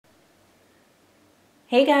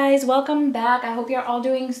Hey guys, welcome back. I hope you're all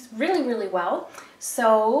doing really well.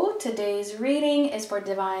 So today's reading is for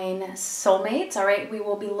divine soulmates. All right, we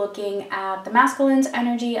will be looking at the masculine's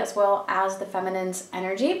energy as well as the feminine's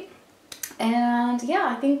energy. And yeah,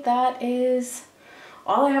 I think that is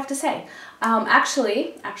all I have to say.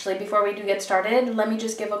 Actually, before we do get started, let me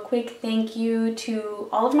just give a quick thank you to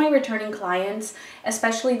all of my returning clients,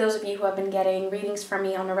 especially those of you who have been getting readings from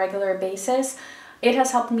me on a regular basis. It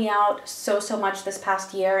has helped me out so much this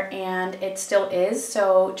past year, and it still is.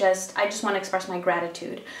 So I just want to express my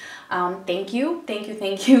gratitude. Thank you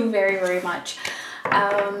very much.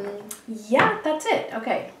 Yeah, that's it.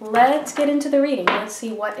 Okay, let's get into the reading. Let's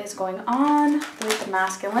see what is going on with the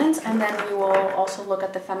masculines, and then we will also look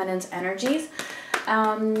at the feminine's energies.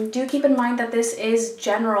 Do keep in mind that this is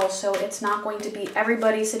general, so it's not going to be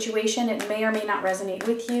everybody's situation. It may or may not resonate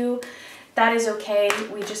with you. That is okay.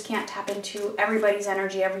 We just can't tap into everybody's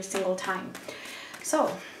energy every single time. So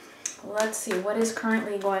let's see what is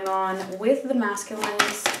currently going on with the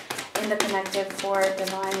masculines in the connective for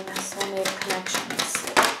divine soulmate connections.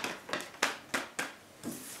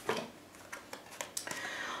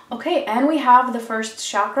 Okay, and we have the first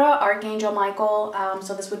chakra, Archangel Michael.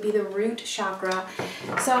 So this would be the root chakra.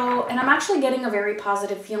 So, and I'm actually getting a very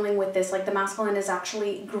positive feeling with this, like the masculine is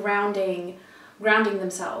actually grounding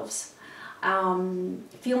themselves.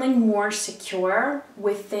 Feeling more secure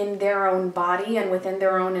within their own body and within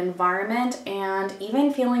their own environment, and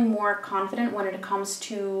even feeling more confident when it comes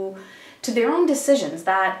to their own decisions,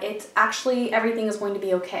 that it's actually everything is going to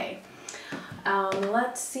be okay.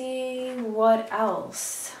 Let's see what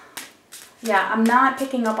else. Yeah, I'm not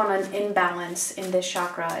picking up on an imbalance in this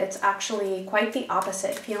chakra. It's actually quite the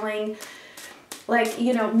opposite, feeling like,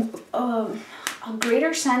 you know, a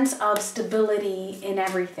greater sense of stability in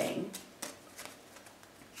everything.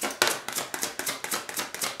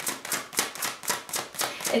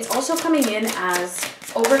 It's also coming in as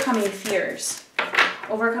overcoming fears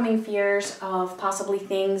of possibly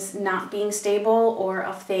things not being stable, or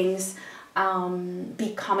of things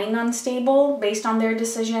becoming unstable based on their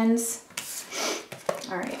decisions.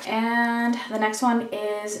 All right, and the next one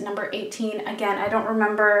is number 18. Again, I don't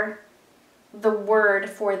remember the word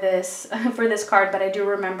for this card, but I do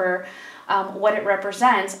remember what it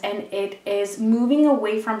represents, and it is moving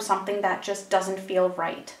away from something that just doesn't feel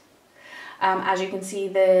right. As you can see,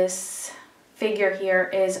 this figure here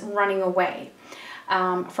is running away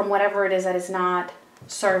from whatever it is that is not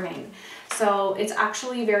serving. So it's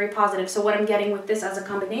actually very positive. So what I'm getting with this as a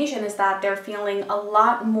combination is that they're feeling a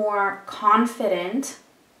lot more confident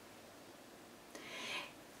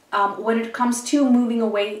when it comes to moving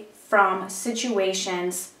away from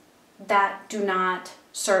situations that do not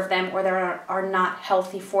serve them or that are not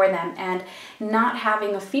healthy for them, and not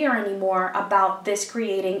having a fear anymore about this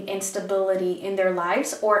creating instability in their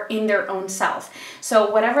lives or in their own self. So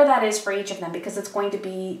whatever that is for each of them, because it's going to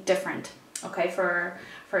be different, okay, for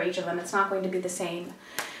each of them. It's not going to be the same.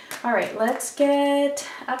 All right, let's get,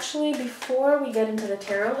 actually before we get into the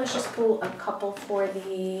tarot, let's just pull a couple for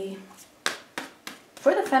the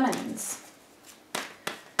feminines,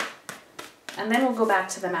 and then we'll go back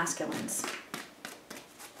to the masculines.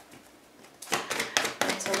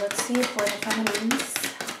 So let's see for the feminines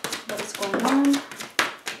what is going on.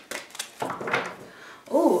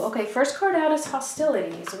 Oh, okay, first card out is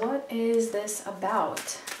hostilities. What is this about?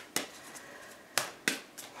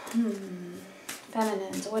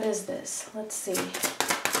 Feminines, what is this? Let's see.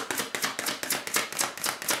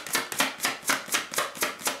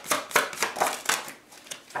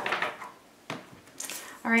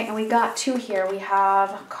 All right, and we got two here. We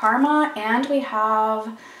have karma, and we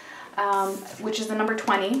have which is the number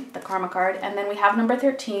 20, the karma card, and then we have number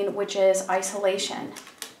 13, which is isolation.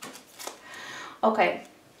 Okay,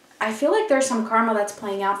 I feel like there's some karma that's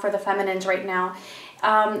playing out for the feminines right now.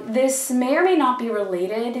 This may or may not be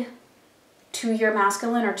related to your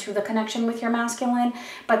masculine or to the connection with your masculine,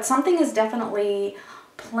 but something is definitely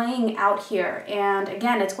playing out here. And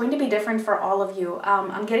again, it's going to be different for all of you.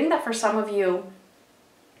 I'm getting that for some of you,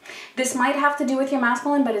 this might have to do with your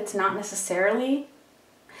masculine, but it's not necessarily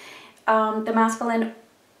the masculine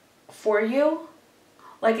for you.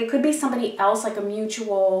 Like it could be somebody else, like a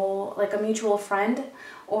mutual friend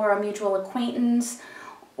or a mutual acquaintance,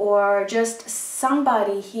 or just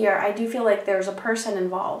somebody here. I do feel like there's a person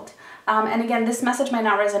involved. And again, this message might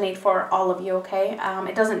not resonate for all of you, okay?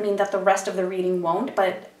 It doesn't mean that the rest of the reading won't,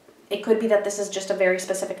 but it could be that this is just a very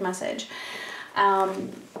specific message.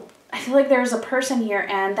 I feel like there's a person here,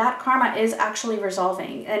 and that karma is actually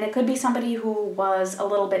resolving. And it could be somebody who was a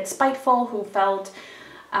little bit spiteful, who felt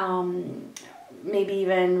maybe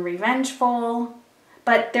even revengeful,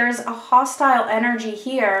 But there's a hostile energy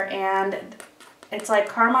here, and it's like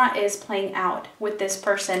karma is playing out with this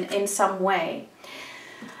person in some way.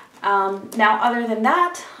 Now, other than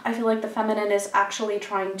that, I feel like the feminine is actually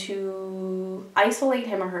trying to isolate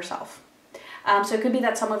him or herself. So it could be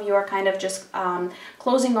that some of you are kind of just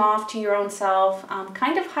closing off to your own self,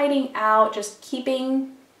 kind of hiding out, just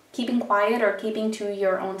keeping quiet or keeping to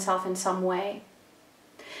your own self in some way.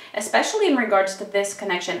 Especially in regards to this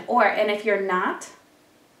connection. And if you're not,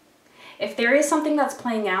 if there is something that's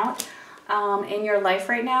playing out in your life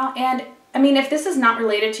right now, and I mean, if this is not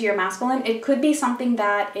related to your masculine, it could be something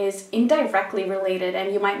that is indirectly related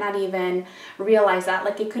and you might not even realize that.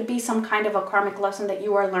 Like it could be some kind of a karmic lesson that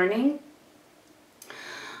you are learning.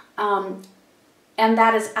 And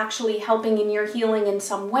that is actually helping in your healing in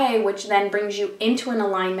some way, which then brings you into an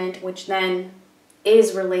alignment, which then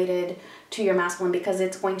is related to your masculine because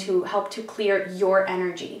it's going to help to clear your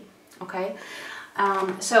energy. Okay.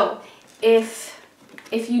 So if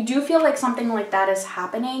you do feel like something like that is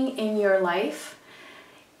happening in your life,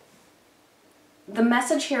 the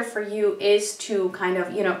message here for you is to kind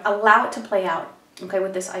of, you know, allow it to play out, okay,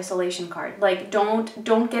 with this isolation card. Like, don't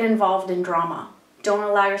get involved in drama. Don't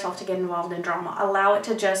allow yourself to get involved in drama. Allow it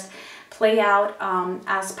to just play out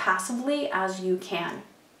as passively as you can.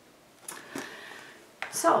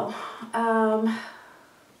 So, and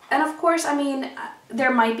of course, I mean,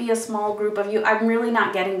 there might be a small group of you. I'm really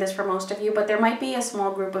not getting this for most of you, but there might be a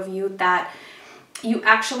small group of you that you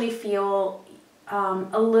actually feel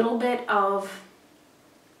a little bit of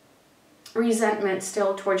resentment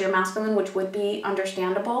still towards your masculine, which would be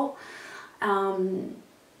understandable.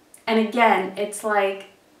 And again, it's like,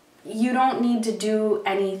 you don't need to do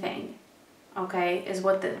anything, okay, is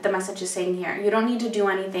what the message is saying here. You don't need to do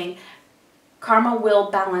anything. Karma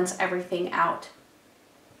will balance everything out.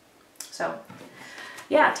 So,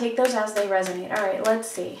 yeah, take those as they resonate. All right, let's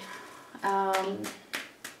see.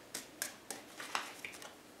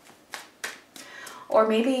 Or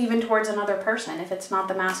maybe even towards another person, if it's not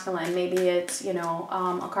the masculine. Maybe it's, you know,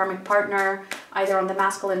 a karmic partner, either on the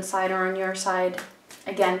masculine side or on your side.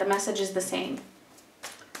 Again, the message is the same.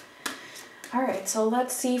 All right, so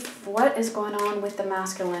let's see what is going on with the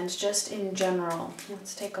masculines just in general.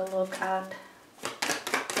 Let's take a look at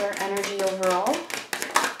their energy overall.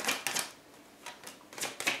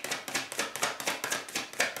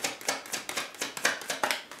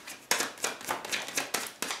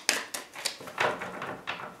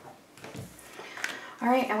 All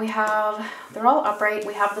right, and we have, they're all upright.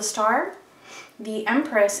 We have the Star, the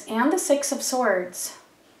Empress, and the Six of Swords.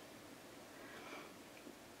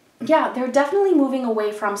 Yeah, they're definitely moving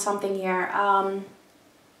away from something here.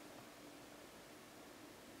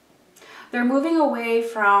 They're moving away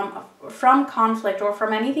from conflict or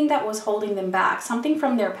from anything that was holding them back, something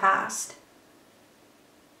from their past.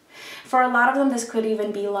 For a lot of them, this could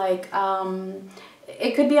even be like,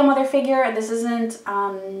 it could be a mother figure. This isn't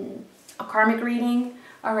a karmic reading,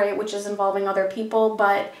 all right, which is involving other people,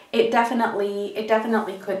 but it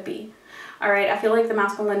definitely could be. All right, I feel like the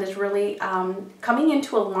masculine is really coming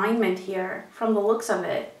into alignment here from the looks of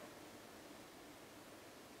it.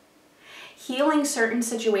 Healing certain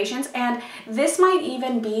situations, and this might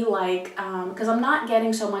even be like, because I'm not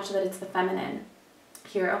getting so much that it's the feminine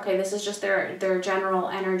here. Okay, this is just their general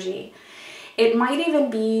energy. It might even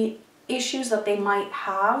be issues that they might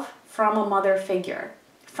have from a mother figure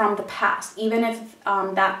from the past, even if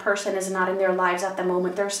that person is not in their lives at the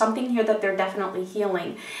moment. There's something here that they're definitely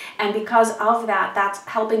healing, and because of that, that's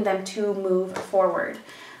helping them to move forward.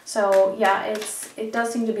 So yeah, it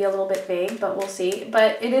does seem to be a little bit vague, but we'll see.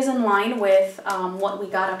 But it is in line with what we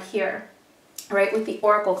got up here, right, with the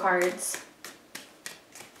oracle cards.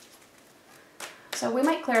 So we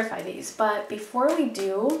might clarify these, but before we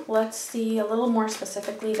do, let's see a little more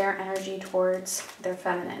specifically their energy towards their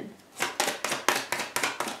feminine.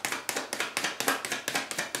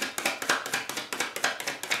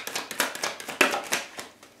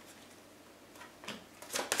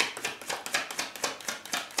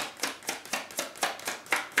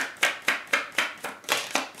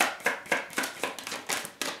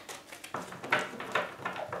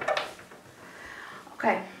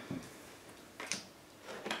 Okay.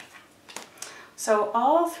 So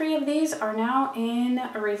all three of these are now in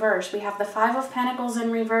reverse. We have the Five of Pentacles in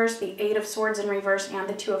reverse, the Eight of Swords in reverse, and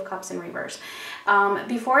the Two of Cups in reverse.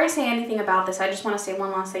 Before I say anything about this, I just want to say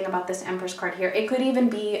one last thing about this Empress card here. It could even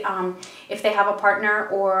be if they have a partner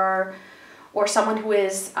or someone who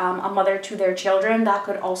is a mother to their children, that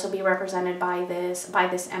could also be represented by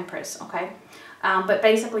this Empress, okay? But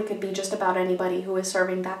basically could be just about anybody who is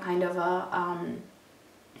serving that kind of a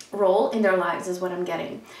role in their lives is what I'm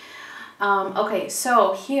getting. Okay,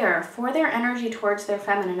 so here, for their energy towards their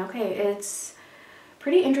feminine, okay, it's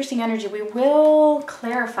pretty interesting energy. We will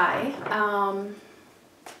clarify.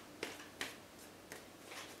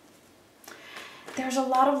 There's a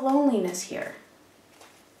lot of loneliness here.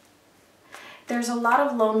 There's a lot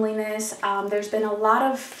of loneliness. There's been a lot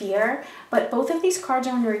of fear, but both of these cards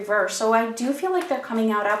are in reverse. So I do feel like they're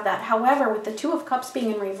coming out of that. However, with the Two of Cups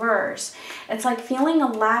being in reverse, it's like feeling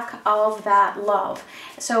a lack of that love.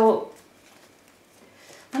 So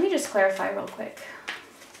let me just clarify real quick.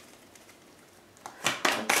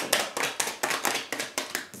 Let's see.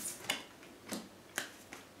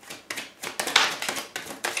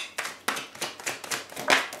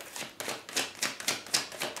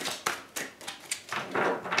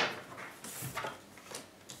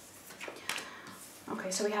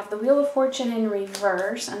 So we have the Wheel of Fortune in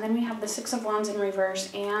reverse, and then we have the Six of Wands in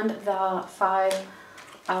reverse, and the Five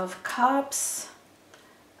of Cups,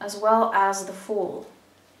 as well as the Fool.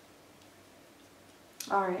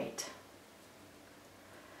 All right.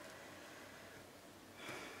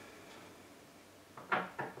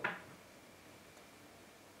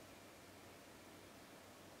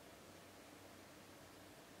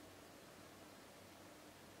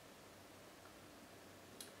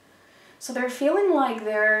 So they're feeling like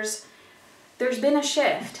there's been a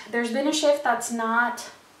shift. There's been a shift that's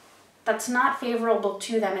not favorable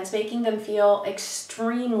to them. It's making them feel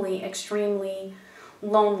extremely, extremely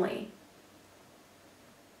lonely.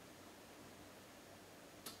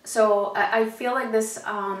 So I feel like this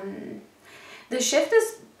shift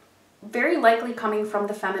is very likely coming from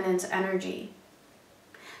the feminine's energy.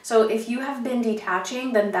 So if you have been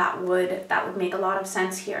detaching, then that would make a lot of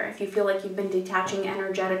sense here. If you feel like you've been detaching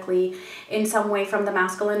energetically in some way from the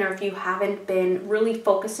masculine, or if you haven't been really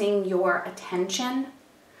focusing your attention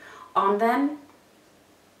on them.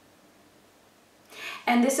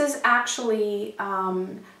 And this is actually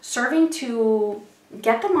serving to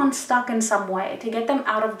get them unstuck in some way, to get them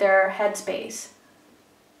out of their headspace.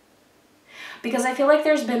 Because I feel like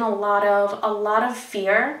there's been a lot of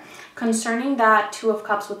fear concerning that Two of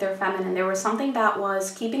Cups with their feminine. There was something that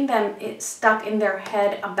was keeping them stuck in their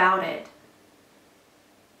head about it.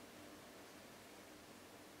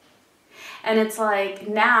 And it's like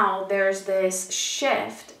now there's this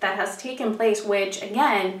shift that has taken place, which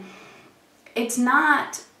again, it's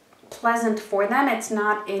not pleasant for them. It's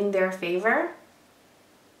not in their favor.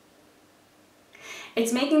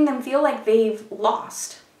 It's making them feel like they've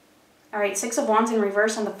lost. All right, Six of Wands in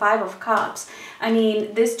reverse and the Five of Cups. I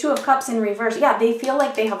mean, this Two of Cups in reverse, yeah, they feel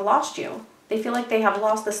like they have lost you. They feel like they have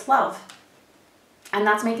lost this love. And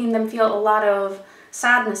that's making them feel a lot of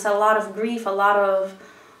sadness, a lot of grief, a lot of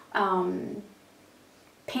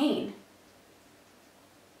pain.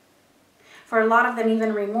 For a lot of them,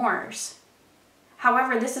 even remorse.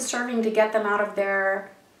 However, this is serving to get them out of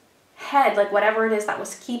their head, like whatever it is that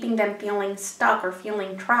was keeping them feeling stuck or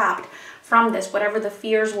feeling trapped from this, whatever the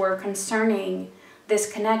fears were concerning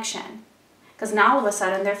this connection. Because now all of a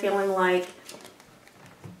sudden they're feeling like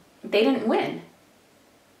they didn't win.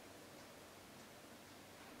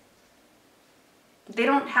 They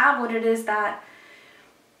don't have what it is that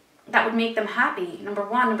would make them happy, number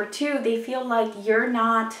one. Number two, they feel like you're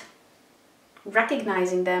not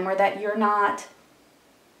recognizing them, or that you're not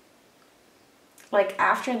like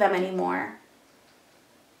after them anymore,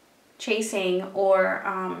 chasing, or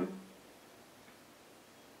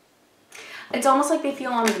it's almost like they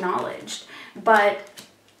feel unacknowledged. But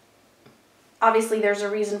obviously there's a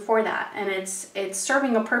reason for that, and it's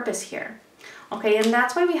serving a purpose here. Okay, and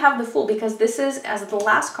that's why we have the Fool, because this is, as the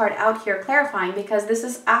last card out here, clarifying, because this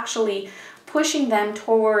is actually pushing them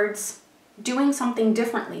towards doing something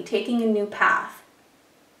differently, taking a new path,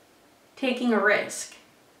 taking a risk.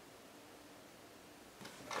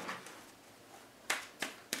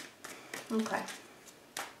 Okay.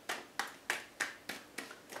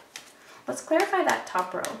 Let's clarify that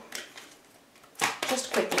top row,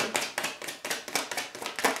 just quickly.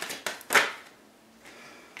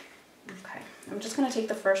 Okay, I'm just going to take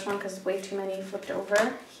the first one because way too many flipped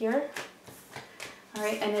over here. All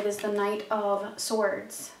right, and it is the Knight of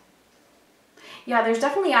Swords. Yeah, there's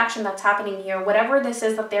definitely action that's happening here. Whatever this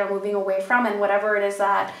is that they're moving away from, and whatever it is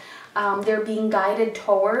that they're being guided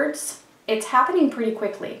towards, it's happening pretty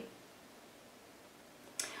quickly.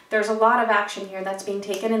 There's a lot of action here that's being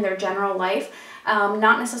taken in their general life,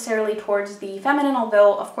 not necessarily towards the feminine,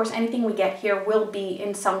 although, of course, anything we get here will be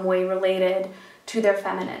in some way related to their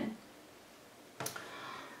feminine.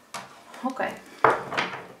 Okay.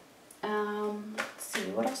 Let's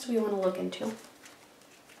see, what else do we want to look into?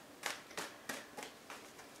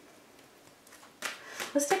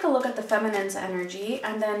 Let's take a look at the feminine's energy,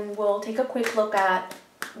 and then we'll take a quick look at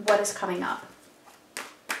what is coming up.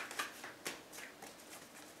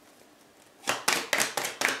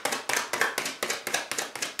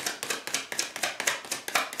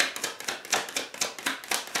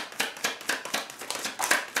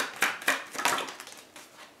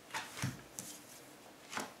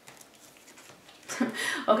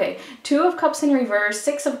 Okay, 2 of Cups in reverse,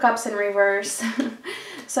 6 of Cups in reverse.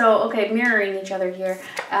 So, okay, mirroring each other here.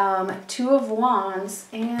 2 of Wands,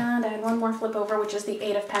 and I had one more flip over, which is the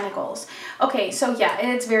 8 of Pentacles. Okay, so yeah,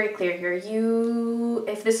 it's very clear here.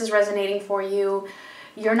 If this is resonating for you,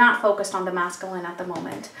 you're not focused on the masculine at the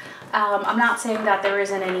moment. I'm not saying that there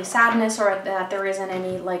isn't any sadness or that there isn't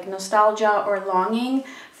any like nostalgia or longing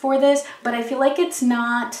for this, but I feel like it's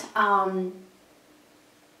not...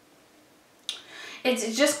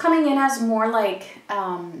 It's just coming in as more like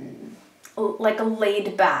a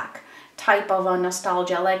laid back type of a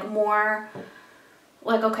nostalgia, like more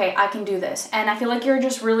like, okay, I can do this. And I feel like you're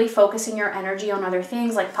just really focusing your energy on other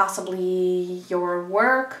things, like possibly your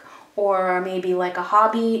work or maybe like a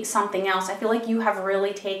hobby, something else. I feel like you have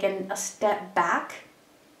really taken a step back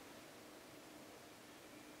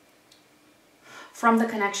from the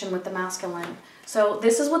connection with the masculine. So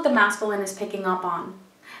this is what the masculine is picking up on.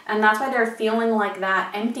 And that's why they're feeling like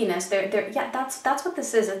that emptiness. Yeah, that's what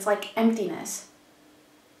this is. It's like emptiness.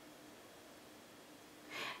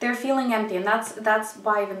 They're feeling empty, and that's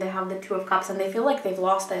why even they have the 2 of Cups, and they feel like they've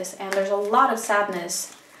lost this, and there's a lot of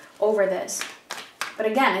sadness over this. But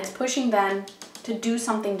again, it's pushing them to do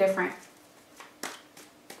something different.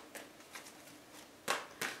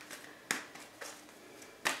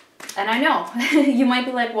 And I know, you might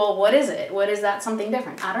be like, well, what is it? What is that something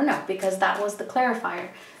different? I don't know, because that was the clarifier.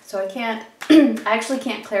 So I can't, I actually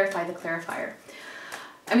can't clarify the clarifier.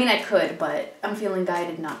 I mean, I could, but I'm feeling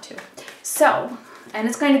guided not to. So, and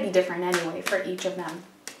it's going to be different anyway for each of them.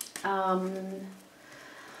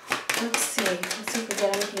 Let's see if we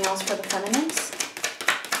get anything else for the feminines.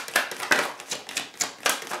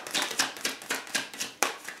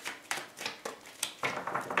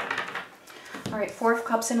 All right, 4 of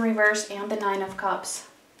Cups in reverse and the 9 of Cups.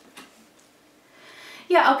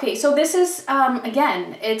 Yeah, okay, so this is,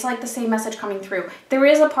 again, it's like the same message coming through. There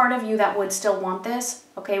is a part of you that would still want this,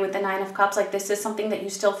 okay, with the 9 of Cups. Like, this is something that you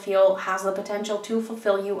still feel has the potential to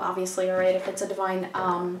fulfill you, obviously, all right, if it's a divine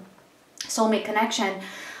soulmate connection.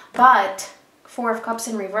 But 4 of Cups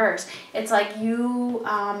in reverse, it's like you're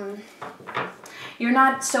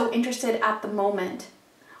not so interested at the moment,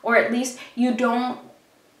 or at least you don't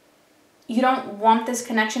want this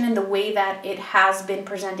connection in the way that it has been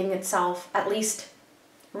presenting itself, at least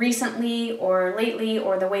recently or lately,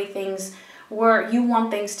 or the way things were. You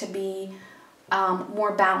want things to be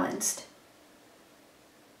more balanced.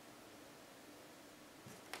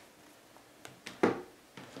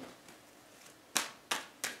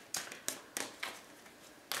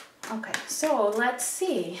 Okay, so let's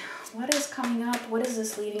see what is coming up. What is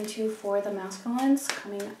this leading to for the masculines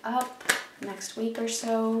coming up next week or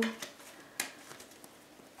so?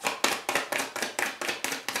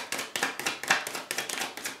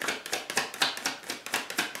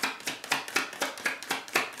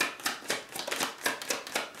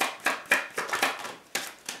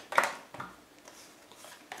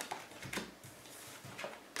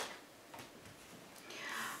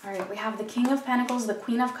 All right, we have the King of Pentacles, the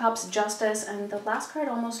Queen of Cups, Justice, and the last card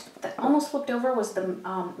that almost flipped over was the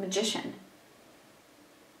Magician.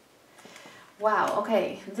 Wow,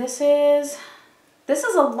 okay, this is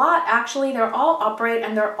a lot, actually. They're all upright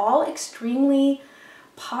and they're all extremely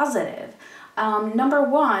positive. Number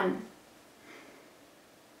 1,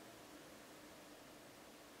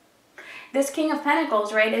 this King of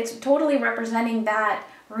Pentacles, right, it's totally representing that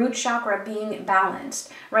root chakra being balanced,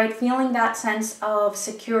 right? Feeling that sense of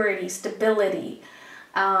security, stability,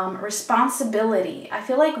 responsibility. I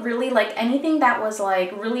feel like really like anything that was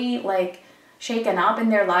like really like shaken up in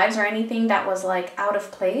their lives, or anything that was like out of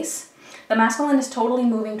place, the masculine is totally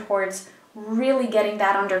moving towards really getting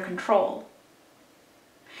that under control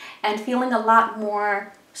and feeling a lot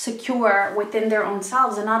more secure within their own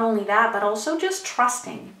selves. And not only that, but also just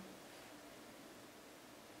trusting.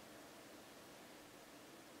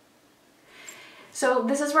 So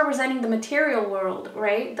this is representing the material world,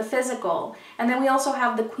 right? The physical. And then we also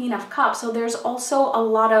have the Queen of Cups. So there's also a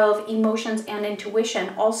lot of emotions and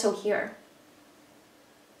intuition also here.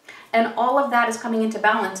 And all of that is coming into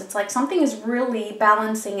balance. It's like something is really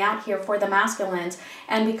balancing out here for the masculines.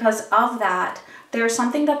 And because of that, there's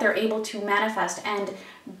something that they're able to manifest and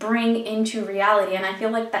bring into reality. And I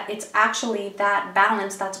feel like that it's actually that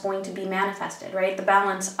balance that's going to be manifested, right? The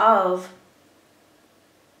balance of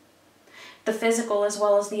the physical as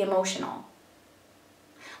well as the emotional.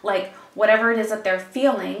 Like whatever it is that they're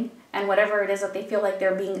feeling and whatever it is that they feel like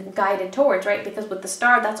they're being guided towards, right? Because with the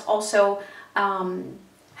star, that's also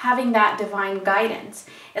having that divine guidance.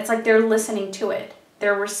 It's like they're listening to it.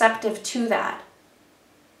 They're receptive to that.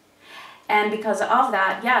 And because of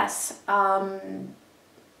that, yes,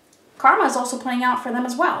 karma is also playing out for them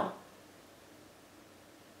as well.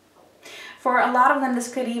 For a lot of them,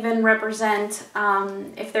 this could even represent,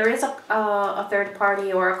 if there is a third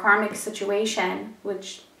party or a karmic situation,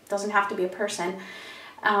 which doesn't have to be a person,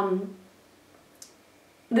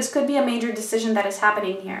 this could be a major decision that is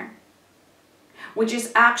happening here, which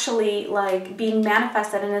is actually like being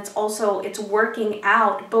manifested, and it's working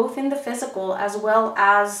out both in the physical as well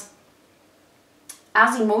as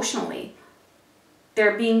emotionally.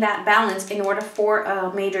 There being that balance in order for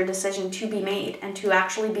a major decision to be made and to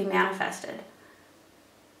actually be manifested.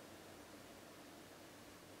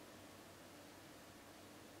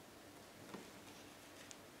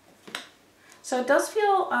 So it does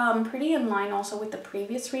feel pretty in line also with the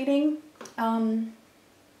previous reading that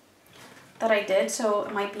I did. So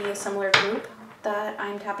it might be a similar group that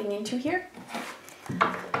I'm tapping into here.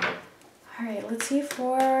 All right, let's see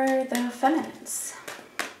for the feminines.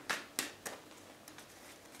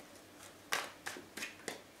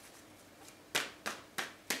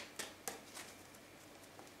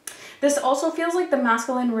 This also feels like the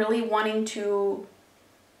masculine really wanting to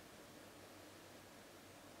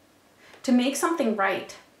make something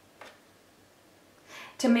right.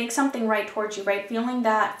 To make something right towards you, right? Feeling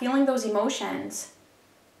those emotions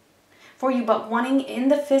for you, but wanting in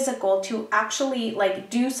the physical to actually like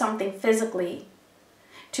do something physically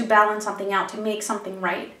to balance something out, to make something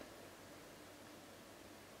right.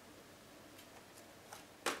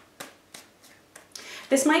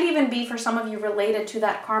 This might even be for some of you related to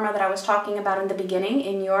that karma that I was talking about in the beginning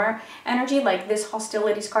in your energy, like this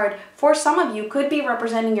hostilities card. For some of you could be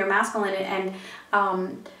representing your masculine and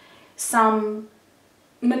some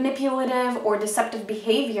manipulative or deceptive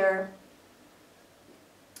behavior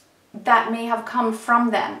that may have come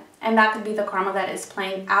from them. And that could be the karma that is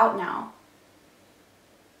playing out now.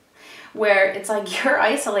 Where it's like you're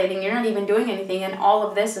isolating, you're not even doing anything, and all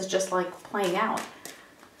of this is just like playing out.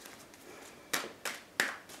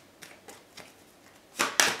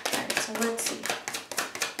 Let's see.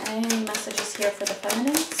 Any messages here for the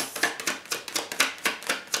feminines?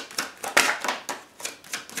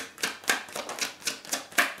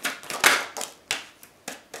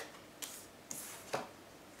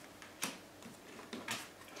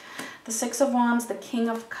 The Six of Wands, the King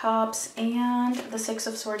of Cups, and the Six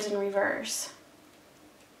of Swords in reverse.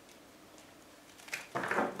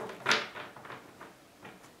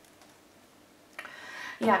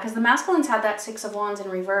 Yeah, because the masculines had that Six of Wands in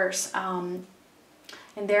reverse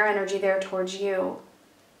in their energy there towards you.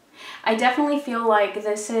 I definitely feel like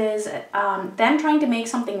this is them trying to make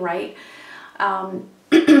something right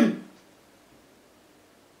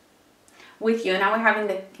with you. And now we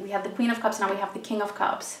have the Queen of Cups, now we have the King of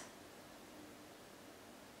Cups.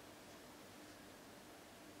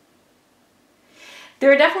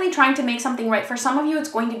 They're definitely trying to make something right. For some of you, it's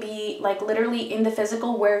going to be like literally in the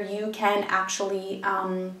physical where you can actually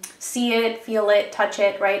see it, feel it, touch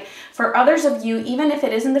it, right? For others of you, even if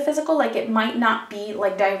it is in the physical, like it might not be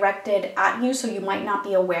like directed at you, so you might not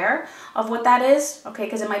be aware of what that is, okay?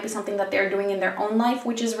 Because it might be something that they're doing in their own life,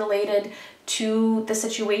 which is related to the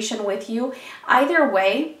situation with you. Either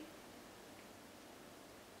way,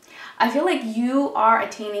 I feel like you are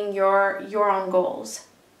attaining your own goals.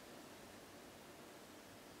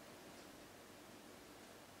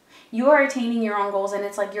 You are attaining your own goals, and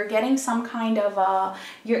it's like you're getting some kind of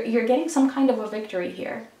you're getting some kind of a victory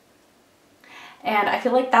here. And I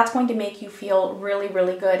feel like that's going to make you feel really,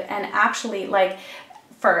 really good. And actually, like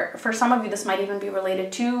for some of you, this might even be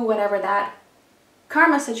related to whatever that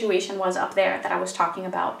karma situation was up there that I was talking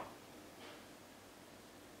about.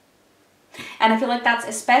 And I feel like that's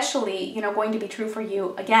especially, you know, going to be true for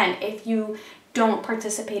you, again, if you don't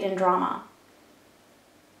participate in drama.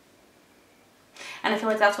 And I feel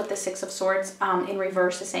like that's what the Six of Swords in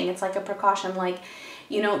reverse is saying. It's like a precaution, like,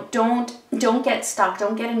 you know, don't get stuck.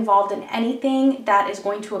 Don't get involved in anything that is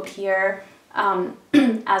going to appear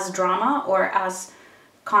as drama or as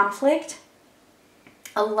conflict.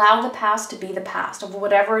 Allow the past to be the past of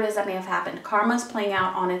whatever it is that may have happened. Karma's playing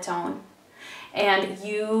out on its own. And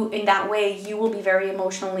you, in that way, you will be very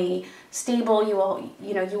emotionally stable. You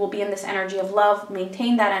will be in this energy of love,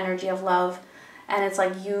 maintain that energy of love. And it's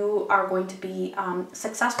like you are going to be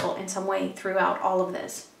successful in some way throughout all of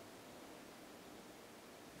this.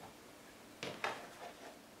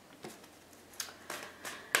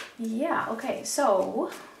 Yeah, okay,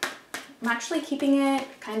 so I'm actually keeping it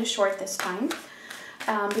kind of short this time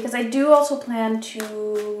because I do also plan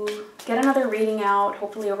to get another reading out,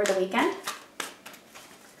 hopefully over the weekend.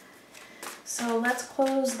 So let's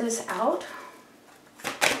close this out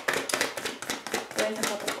with a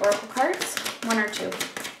couple of oracle cards, 1 or 2.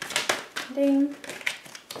 Ding.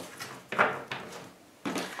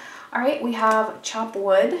 All right, we have chop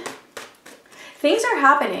wood. Things are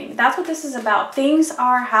happening. That's what this is about. Things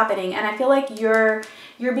are happening, and I feel like you're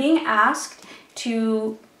being asked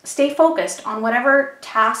to stay focused on whatever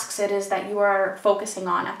tasks it is that you are focusing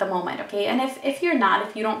on at the moment, okay? And if you're not,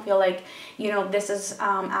 if you don't feel like, you know, this is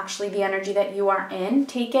actually the energy that you are in,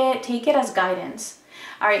 take it as guidance.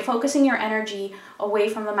 All right, focusing your energy away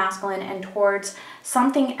from the masculine and towards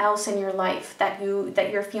something else in your life that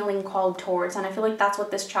you're feeling called towards. And I feel like that's what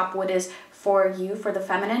this chop wood is for you, for the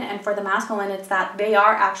feminine, and for the masculine, it's that they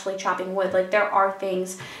are actually chopping wood. Like there are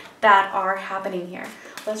things that are happening here.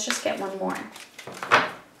 Let's just get one more.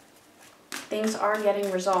 Things are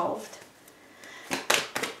getting resolved.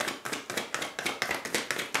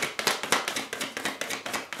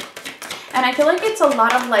 And I feel like it's a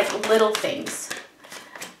lot of like little things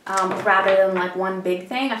rather than like one big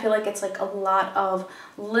thing. I feel like it's like a lot of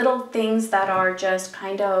little things that are just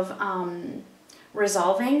kind of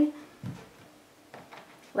resolving,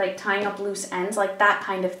 like tying up loose ends, like that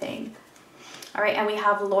kind of thing. All right, and we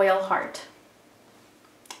have loyal heart.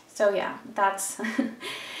 So yeah, that's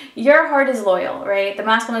your heart is loyal, right? The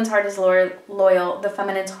masculine's heart is loyal. The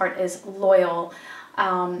feminine's heart is loyal,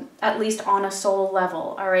 at least on a soul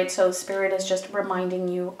level. All right, so Spirit is just reminding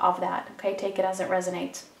you of that. Okay, take it as it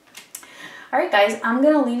resonates. All right, guys, I'm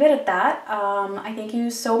going to leave it at that. I thank you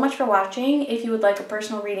so much for watching. If you would like a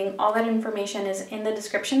personal reading, all that information is in the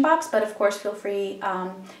description box. But of course, feel free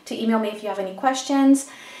to email me if you have any questions.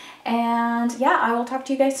 And yeah, I will talk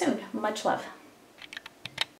to you guys soon. Much love.